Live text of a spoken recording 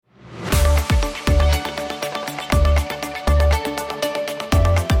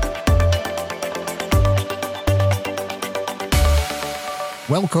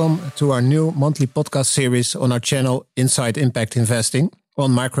Welcome to our new monthly podcast series on our channel Inside Impact Investing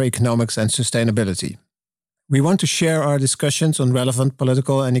on macroeconomics and sustainability. We want to share our discussions on relevant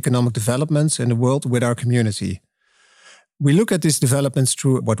political and economic developments in the world with our community. We look at these developments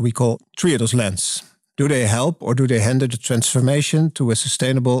through what we call Triodos lens. Do they help or do they hinder the transformation to a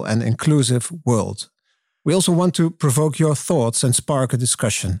sustainable and inclusive world? We also want to provoke your thoughts and spark a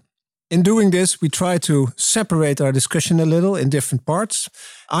discussion. In doing this, we try to separate our discussion a little in different parts.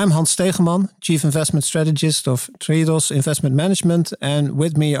 I'm Hans Stegeman, Chief Investment Strategist of Triodos Investment Management, and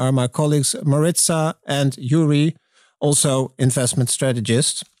with me are my colleagues Maritza and Yuri, also investment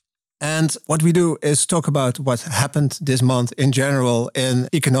strategists. And what we do is talk about what happened this month in general in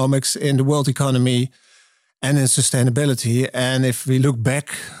economics, in the world economy, and in sustainability. And if we look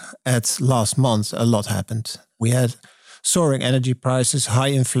back at last month, a lot happened. We had soaring energy prices, high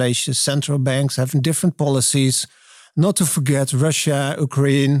inflation, central banks having different policies, not to forget Russia,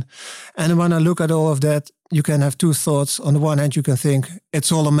 Ukraine. And when I look at all of that, you can have two thoughts. On the one hand, you can think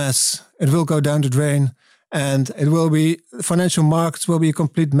it's all a mess. It will go down the drain. And it will be, financial markets will be a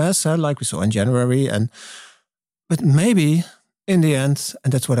complete mess, like we saw in January. But maybe in the end,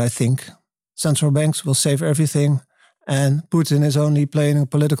 and that's what I think, central banks will save everything. And Putin is only playing a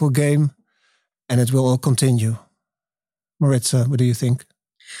political game. And it will all continue. Maritza, what do you think?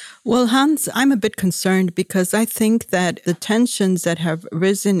 Well, Hans, I'm a bit concerned because I think that the tensions that have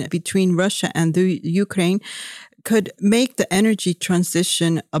risen between Russia and the Ukraine could make the energy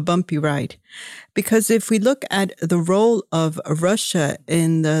transition a bumpy ride. Because if we look at the role of Russia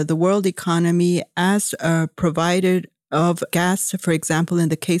in the world economy as a provider of gas, for example, in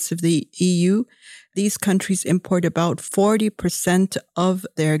the case of the EU, these countries import about 40% of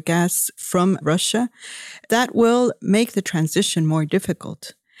their gas from Russia. That will make the transition more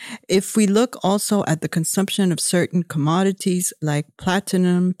difficult. If we look also at the consumption of certain commodities like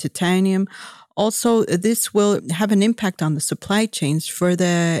platinum, titanium, also this will have an impact on the supply chains for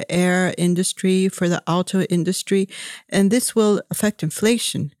the air industry, for the auto industry, and this will affect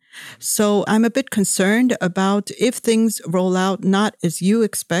inflation. So I'm a bit concerned about if things roll out not as you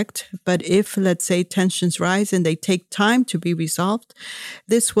expect, but if, let's say, tensions rise and they take time to be resolved,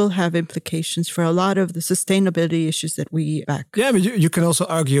 this will have implications for a lot of the sustainability issues that we back. Yeah, but you can also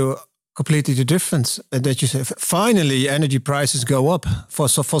argue completely the difference that you say, finally, energy prices go up for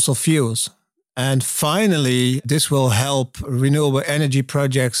fossil fuels. And finally, this will help renewable energy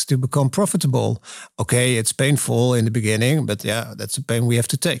projects to become profitable. Okay, it's painful in the beginning, but yeah, that's a pain we have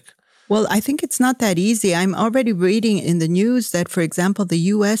to take. Well, I think it's not that easy. I'm already reading in the news that, for example,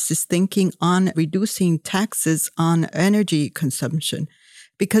 the US is thinking on reducing taxes on energy consumption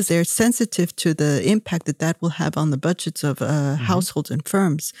because they're sensitive to the impact that will have on the budgets of households and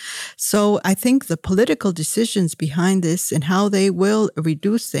firms. So I think the political decisions behind this and how they will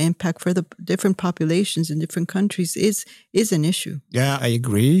reduce the impact for the different populations in different countries is an issue. Yeah, I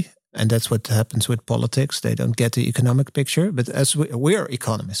agree. And that's what happens with politics. They don't get the economic picture. But as we're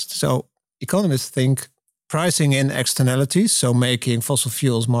economists, so economists think pricing in externalities, so making fossil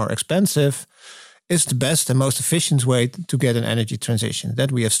fuels more expensive, is the best and most efficient way to get an energy transition.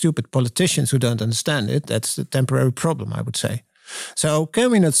 That we have stupid politicians who don't understand it, that's the temporary problem, I would say. So can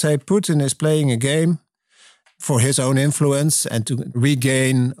we not say Putin is playing a game for his own influence and to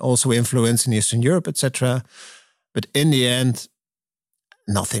regain also influence in Eastern Europe, etc. But in the end,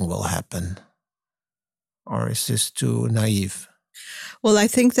 nothing will happen? Or is this too naive? Well, I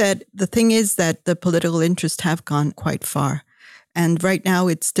think that the thing is that the political interests have gone quite far. And right now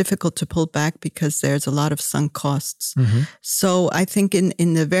it's difficult to pull back because there's a lot of sunk costs. Mm-hmm. So I think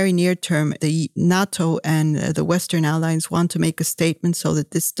in the very near term, the NATO and the Western allies want to make a statement so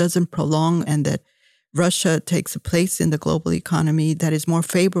that this doesn't prolong and that Russia takes a place in the global economy that is more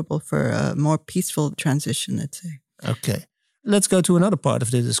favorable for a more peaceful transition, let's say. Okay. Let's go to another part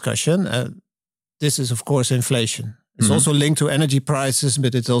of the discussion. This is, of course, inflation. It's also linked to energy prices,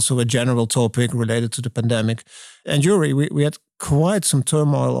 but it's also a general topic related to the pandemic. And Yuri, we had quite some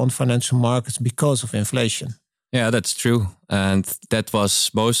turmoil on financial markets because of inflation. Yeah, that's true. And that was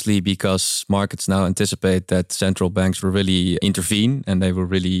mostly because markets now anticipate that central banks will really intervene and they will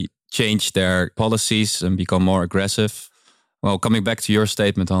really change their policies and become more aggressive. Well, coming back to your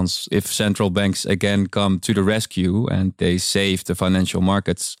statement, Hans, if central banks again come to the rescue and they save the financial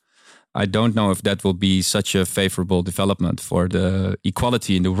markets, I don't know if that will be such a favorable development for the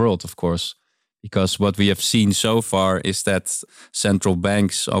equality in the world, of course. Because what we have seen so far is that central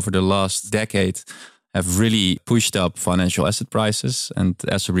banks over the last decade have really pushed up financial asset prices. And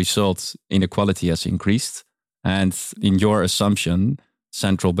as a result, inequality has increased. And in your assumption,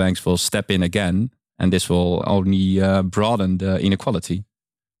 central banks will step in again. And this will only broaden the inequality.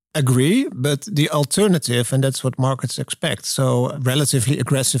 agree, but the alternative, and that's what markets expect, so relatively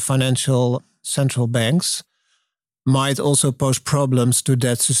aggressive financial central banks might also pose problems to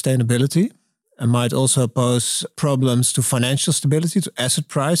debt sustainability and might also pose problems to financial stability, to asset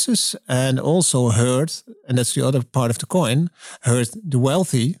prices, and also hurt, and that's the other part of the coin, hurt the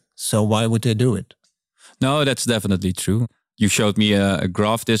wealthy. So why would they do it? No, that's definitely true. You showed me a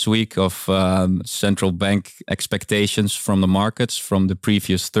graph this week of central bank expectations from the markets from the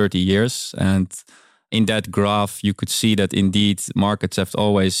previous 30 years. And in that graph, you could see that indeed markets have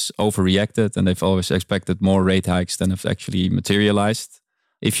always overreacted and they've always expected more rate hikes than have actually materialized.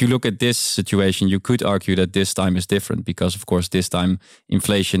 If you look at this situation, you could argue that this time is different because, of course, this time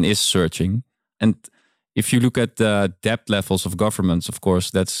inflation is surging. And if you look at the debt levels of governments, of course,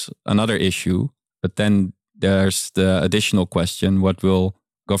 that's another issue. But then there's the additional question, what will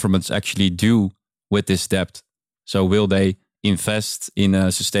governments actually do with this debt? So will they invest in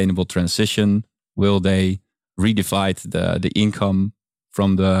a sustainable transition? Will they redivide the income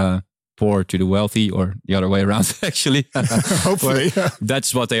from the poor to the wealthy, or the other way around, actually? Hopefully.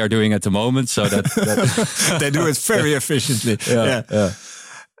 That's what they are doing at the moment. So that they do it very efficiently.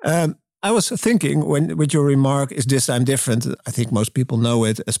 I was thinking, with your remark, is this time different? I think most people know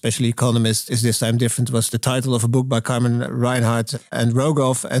it, especially economists. Is this time different was the title of a book by Carmen Reinhart and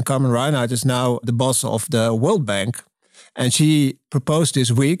Rogoff. And Carmen Reinhart is now the boss of the World Bank. And she proposed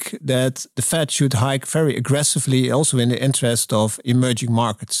this week that the Fed should hike very aggressively, also in the interest of emerging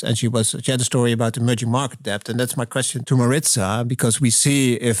markets. And she had a story about emerging market debt. And that's my question to Maritza, because we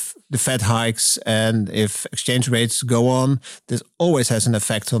see if the Fed hikes and if exchange rates go on, this always has an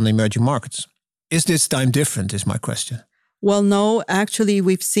effect on the emerging markets. Is this time different, is my question. Well, no, actually,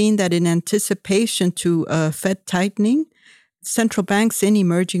 we've seen that in anticipation to Fed tightening, central banks in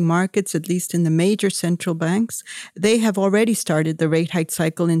emerging markets, at least in the major central banks, they have already started the rate hike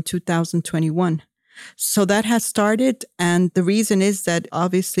cycle in 2021. So that has started. And the reason is that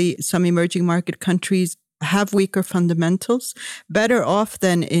obviously some emerging market countries have weaker fundamentals, better off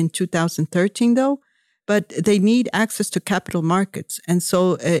than in 2013, though. But they need access to capital markets. And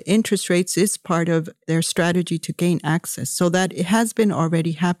so interest rates is part of their strategy to gain access. So that it has been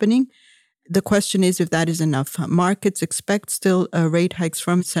already happening. The question is if that is enough. Markets expect still rate hikes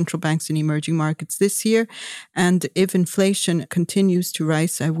from central banks in emerging markets this year. And if inflation continues to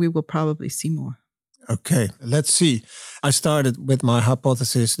rise, we will probably see more. Okay, let's see. I started with my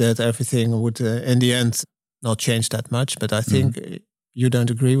hypothesis that everything would, in the end, not change that much. But I think you don't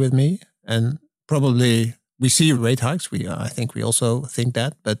agree with me. And probably we see rate hikes. I think we also think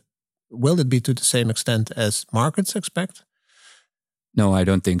that. But will it be to the same extent as markets expect? No, I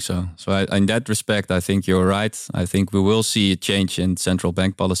don't think so. So in that respect, I think you're right. I think we will see a change in central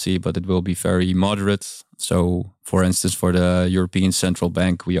bank policy, but it will be very moderate. So, for instance, for the European Central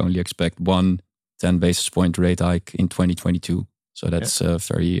Bank, we only expect 1 10 basis point rate hike in 2022. So that's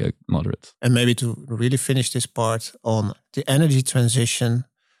very moderate. And maybe to really finish this part on the energy transition,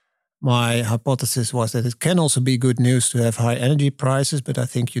 my hypothesis was that it can also be good news to have high energy prices, but I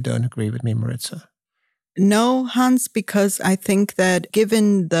think you don't agree with me, Maritza. No, Hans, because I think that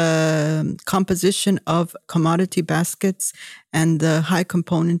given the composition of commodity baskets and the high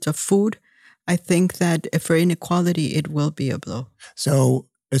component of food, I think that for inequality, it will be a blow. So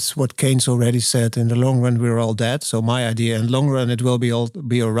it's what Keynes already said, in the long run, we're all dead. So my idea, in the long run, it will be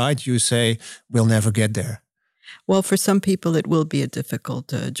all right. You say, we'll never get there. Well, for some people, it will be a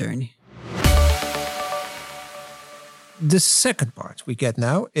difficult journey. The second part we get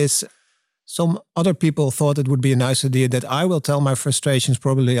now is some other people thought it would be a nice idea that I will tell my frustrations.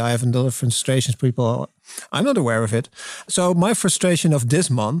 Probably I have other frustrations. People, I'm not aware of it. So my frustration of this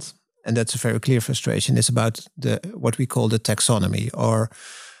month, and that's a very clear frustration, is about what we call the taxonomy, or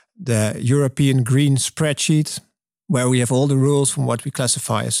the European green spreadsheet, where we have all the rules from what we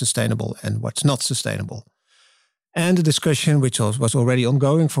classify as sustainable and what's not sustainable. And the discussion, which was already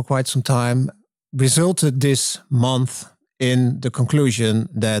ongoing for quite some time, resulted this month in the conclusion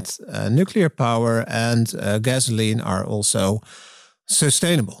that nuclear power and gasoline are also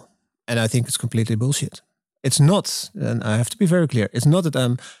sustainable. And I think it's completely bullshit. It's not, and I have to be very clear, it's not that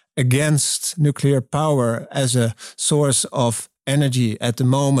I'm against nuclear power as a source of energy at the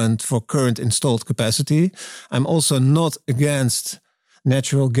moment for current installed capacity. I'm also not against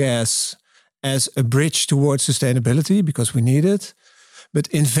natural gas as a bridge towards sustainability, because we need it. But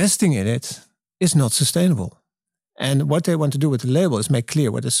investing in it is not sustainable. And what they want to do with the label is make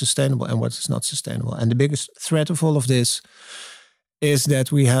clear what is sustainable and what is not sustainable. And the biggest threat of all of this is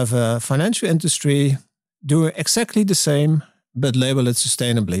that we have a financial industry doing exactly the same, but label it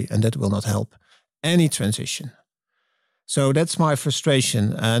sustainably, and that will not help any transition. So that's my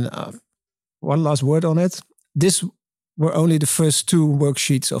frustration. And one last word on it. This were only the first 2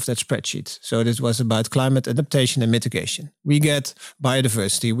 worksheets of that spreadsheet. So this was about climate adaptation and mitigation. We get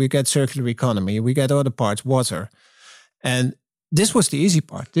biodiversity, we get circular economy, we get other parts, water. And this was the easy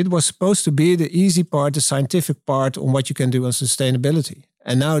part. It was supposed to be the easy part, the scientific part on what you can do on sustainability.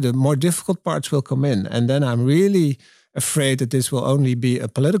 And now the more difficult parts will come in. And then I'm really afraid that this will only be a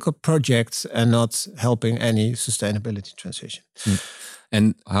political project and not helping any sustainability transition.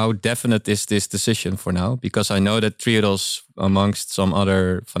 And how definite is this decision for now? Because I know that Triodos, amongst some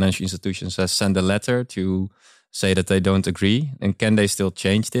other financial institutions, has sent a letter to say that they don't agree. And can they still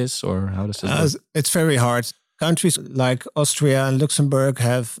change this, or how does it work? It's very hard. Countries like Austria and Luxembourg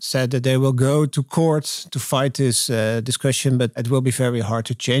have said that they will go to court to fight this discussion, but it will be very hard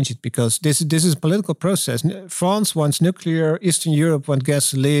to change it because this is a political process. France wants nuclear, Eastern Europe wants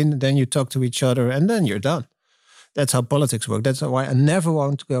gasoline, then you talk to each other and then you're done. That's how politics work. That's why I never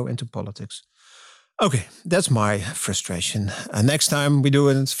want to go into politics. Okay, that's my frustration. Next time we do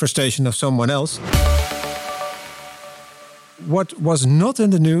a frustration of someone else. What was not in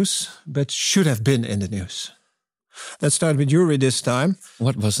the news, but should have been in the news? Let's start with Yuri this time.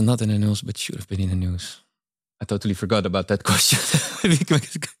 What was not in the news, but should have been in the news? I totally forgot about that question.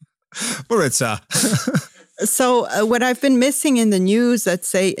 Maritza. So what I've been missing in the news, let's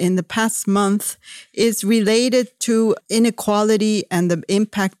say in the past month, is related to inequality and the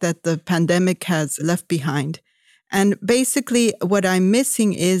impact that the pandemic has left behind. And basically what I'm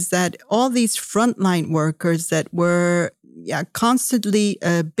missing is that all these frontline workers that were constantly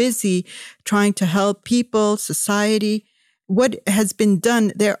busy trying to help people, society. What has been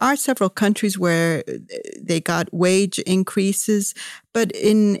done, there are several countries where they got wage increases, but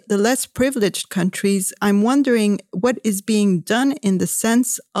in the less privileged countries, I'm wondering what is being done in the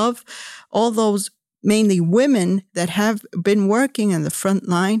sense of all those mainly women that have been working in the front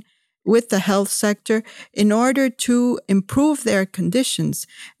line with the health sector in order to improve their conditions.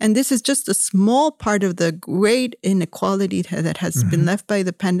 And this is just a small part of the great inequality that has been left by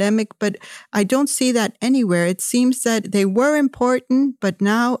the pandemic, but I don't see that anywhere. It seems that they were important, but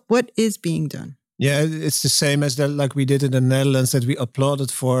now what is being done? Yeah, it's the same as like we did in the Netherlands, that we applauded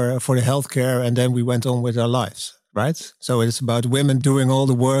for the healthcare and then we went on with our lives, right? So it's about women doing all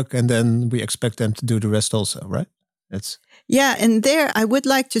the work and then we expect them to do the rest also, right? Yeah, and there I would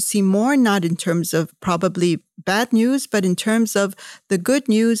like to see more, not in terms of probably bad news, but in terms of the good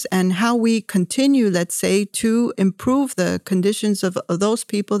news and how we continue, let's say, to improve the conditions of those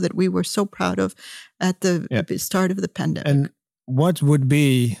people that we were so proud of at the start of the pandemic. And what would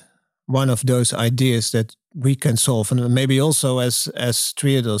be one of those ideas that we can solve? And maybe also as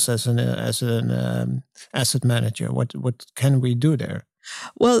Triodos, as an asset manager, what can we do there?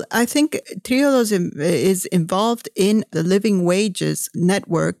 Well, I think Triodos is involved in the living wages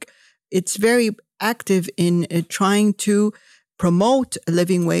network. It's very active in trying to promote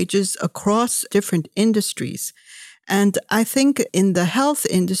living wages across different industries. And I think in the health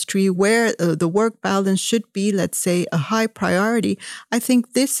industry, where the work balance should be, let's say, a high priority, I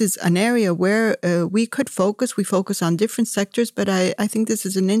think this is an area where we could focus. We focus on different sectors, but I think this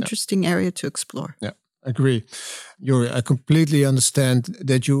is an interesting area to explore. Yeah. Agree. Yuri, I completely understand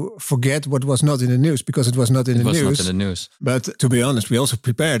that you forget what was not in the news because it was not in the news. It was not in the news. But to be honest, we also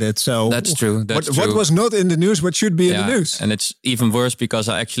prepared it. So that's true. What was not in the news, what should be in the news? And it's even worse because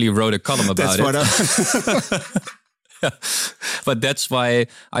I actually wrote a column about it. But that's why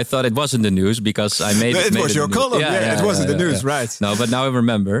I thought it was in the news because I made it. It was your column. It was in the news, right? No, but now I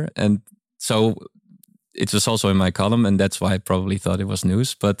remember. And so it was also in my column. And that's why I probably thought it was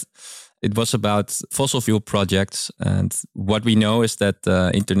news. But it was about fossil fuel projects. And what we know is that the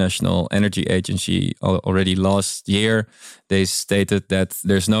International Energy Agency already last year, they stated that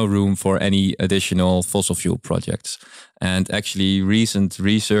there's no room for any additional fossil fuel projects. And actually recent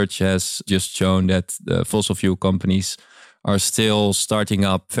research has just shown that the fossil fuel companies are still starting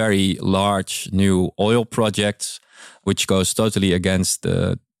up very large new oil projects, which goes totally against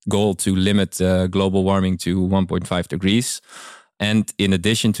the goal to limit global warming to 1.5 degrees. And in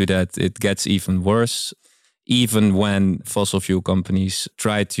addition to that, it gets even worse. Even when fossil fuel companies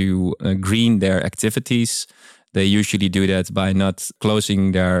try to green their activities, they usually do that by not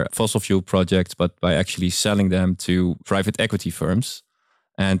closing their fossil fuel projects, but by actually selling them to private equity firms.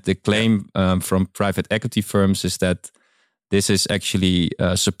 And the claim from private equity firms is that this is actually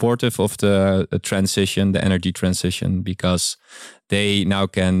supportive of the transition, the energy transition, because they now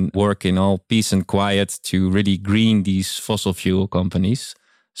can work in all peace and quiet to really green these fossil fuel companies.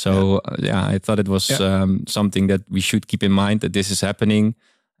 So I thought it was something that we should keep in mind, that this is happening,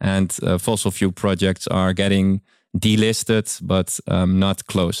 and fossil fuel projects are getting delisted, but not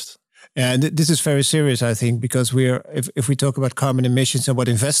closed. And this is very serious, I think, because if we talk about carbon emissions and what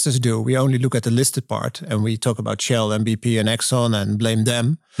investors do, we only look at the listed part and we talk about Shell and BP and Exxon and blame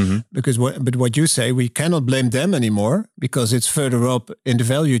them. Mm-hmm. But what you say, we cannot blame them anymore because it's further up in the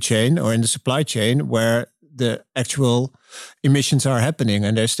value chain or in the supply chain where the actual emissions are happening,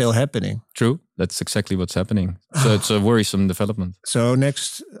 and they're still happening. True. That's exactly what's happening. So it's a worrisome development. So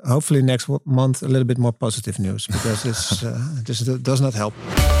hopefully next month, a little bit more positive news, because this does not help.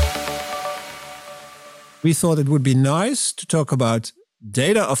 We thought it would be nice to talk about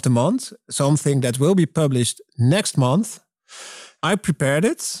data of the month, something that will be published next month. I prepared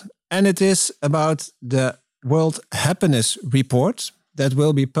it, and it is about the World Happiness Report that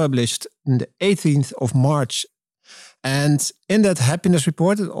will be published on the 18th of March. And in that happiness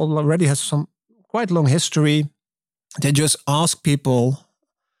report, it already has some quite long history. They just ask people,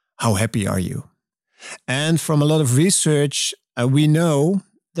 how happy are you? And from a lot of research, we know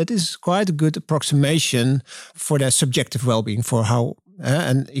that is quite a good approximation for their subjective well-being, for how,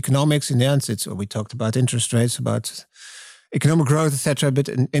 and economics in the end, we talked about interest rates, about economic growth, etc. But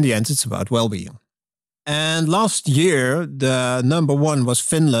in the end, it's about well-being. And last year, the number one was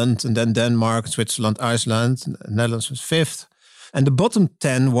Finland, and then Denmark, Switzerland, Iceland, Netherlands was fifth. And the bottom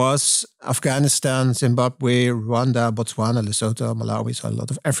 10 was Afghanistan, Zimbabwe, Rwanda, Botswana, Lesotho, Malawi, so a lot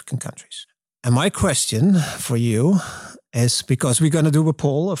of African countries. And my question for you is, because we're going to do a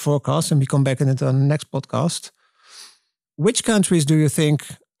poll, a forecast, and we come back in it on the next podcast. Which countries do you think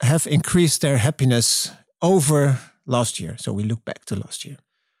have increased their happiness over last year? So we look back to last year.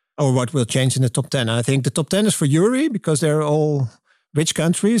 Or what will change in the top 10? I think the top 10 is for Yuri, because they're all rich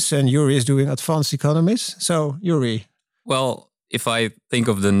countries, and Yuri is doing advanced economies. So, Yuri. Well, if I think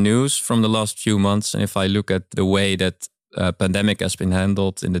of the news from the last few months, and if I look at the way that pandemic has been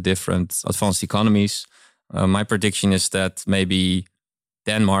handled in the different advanced economies, my prediction is that maybe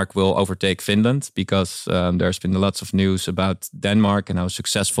Denmark will overtake Finland, because there's been lots of news about Denmark and how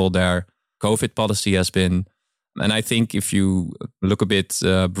successful their COVID policy has been. And I think if you look a bit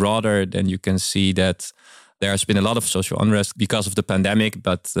broader, then you can see that there has been a lot of social unrest because of the pandemic,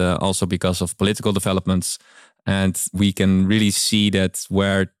 but also because of political developments. And we can really see that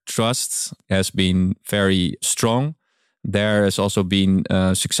where trust has been very strong, there has also been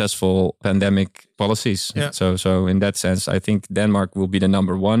successful pandemic policies. Yeah. So in that sense, I think Denmark will be the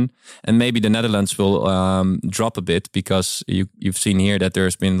number one, and maybe the Netherlands will drop a bit, because you've seen here that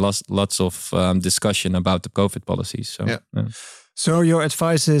there's been lots of discussion about the COVID policies. So, yeah. So your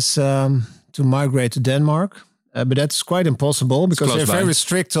advice is to migrate to Denmark, but that's quite impossible because they're very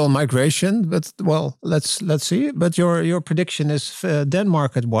strict on migration. But well, let's see. But your prediction is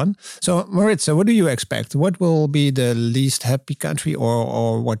Denmark at 1. So Maritza, what do you expect? What will be the least happy country,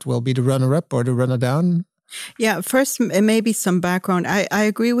 or what will be the runner-up or the runner-down? Yeah, first, maybe some background. I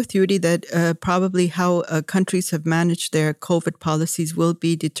agree with Yuri that probably how countries have managed their COVID policies will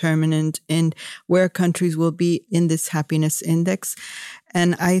be determinant in where countries will be in this happiness index.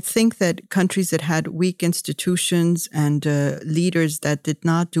 And I think that countries that had weak institutions and leaders that did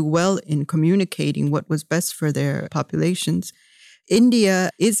not do well in communicating what was best for their populations, India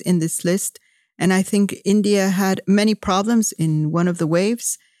is in this list. And I think India had many problems in one of the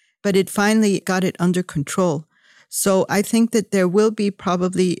waves, but it finally got it under control. So I think that there will be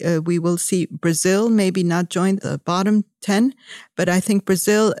probably, we will see Brazil maybe not join the bottom 10, but I think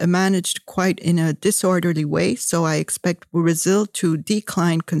Brazil managed quite in a disorderly way. So I expect Brazil to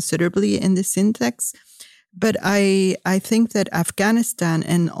decline considerably in this index. But I think that Afghanistan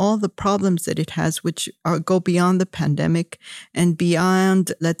and all the problems that it has, which go beyond the pandemic and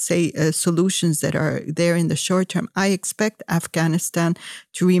beyond, let's say, solutions that are there in the short term, I expect Afghanistan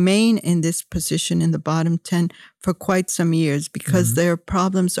to remain in this position in the bottom 10 for quite some years, because their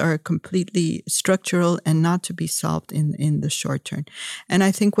problems are completely structural and not to be solved in the short term. And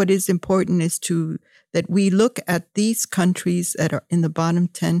I think what is important is that we look at these countries that are in the bottom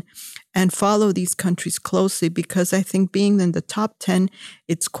 10 and follow these countries closely, because I think being in the top 10,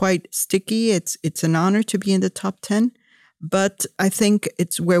 it's quite sticky. It's an honor to be in the top 10. But I think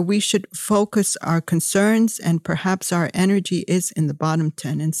it's where we should focus our concerns and perhaps our energy is in the bottom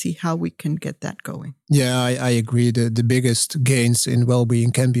 10, and see how we can get that going. Yeah, I agree. The biggest gains in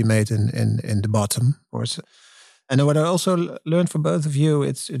well-being can be made in the bottom, of course. And what I also learned from both of you,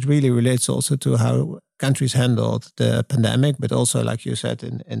 it really relates also to how countries handled the pandemic, but also, like you said,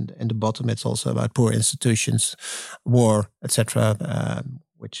 in the bottom, it's also about poor institutions, war, etc.,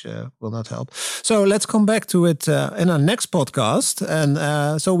 which will not help. So let's come back to it in our next podcast.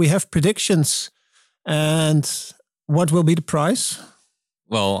 And so we have predictions. And what will be the prize?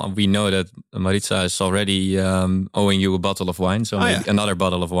 Well, we know that Maritza is already owing you a bottle of wine, so maybe another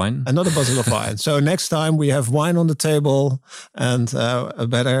bottle of wine. Another bottle of wine. So next time we have wine on the table and a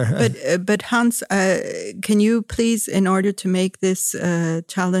better... But Hans, can you please, in order to make this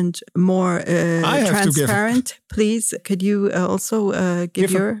challenge more transparent, please, could you also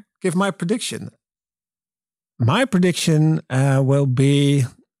give my prediction? My prediction will be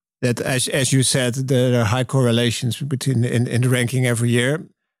that, as you said, there are high correlations between in the ranking every year.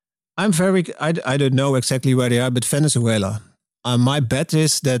 I don't know exactly where they are, but Venezuela. My bet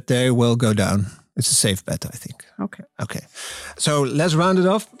is that they will go down. It's a safe bet, I think. Okay. So let's round it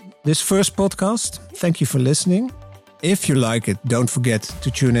off. This first podcast. Thank you for listening. If you like it, don't forget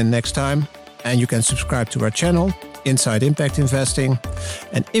to tune in next time. And you can subscribe to our channel, Inside Impact Investing.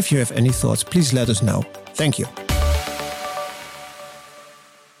 And if you have any thoughts, please let us know. Thank you.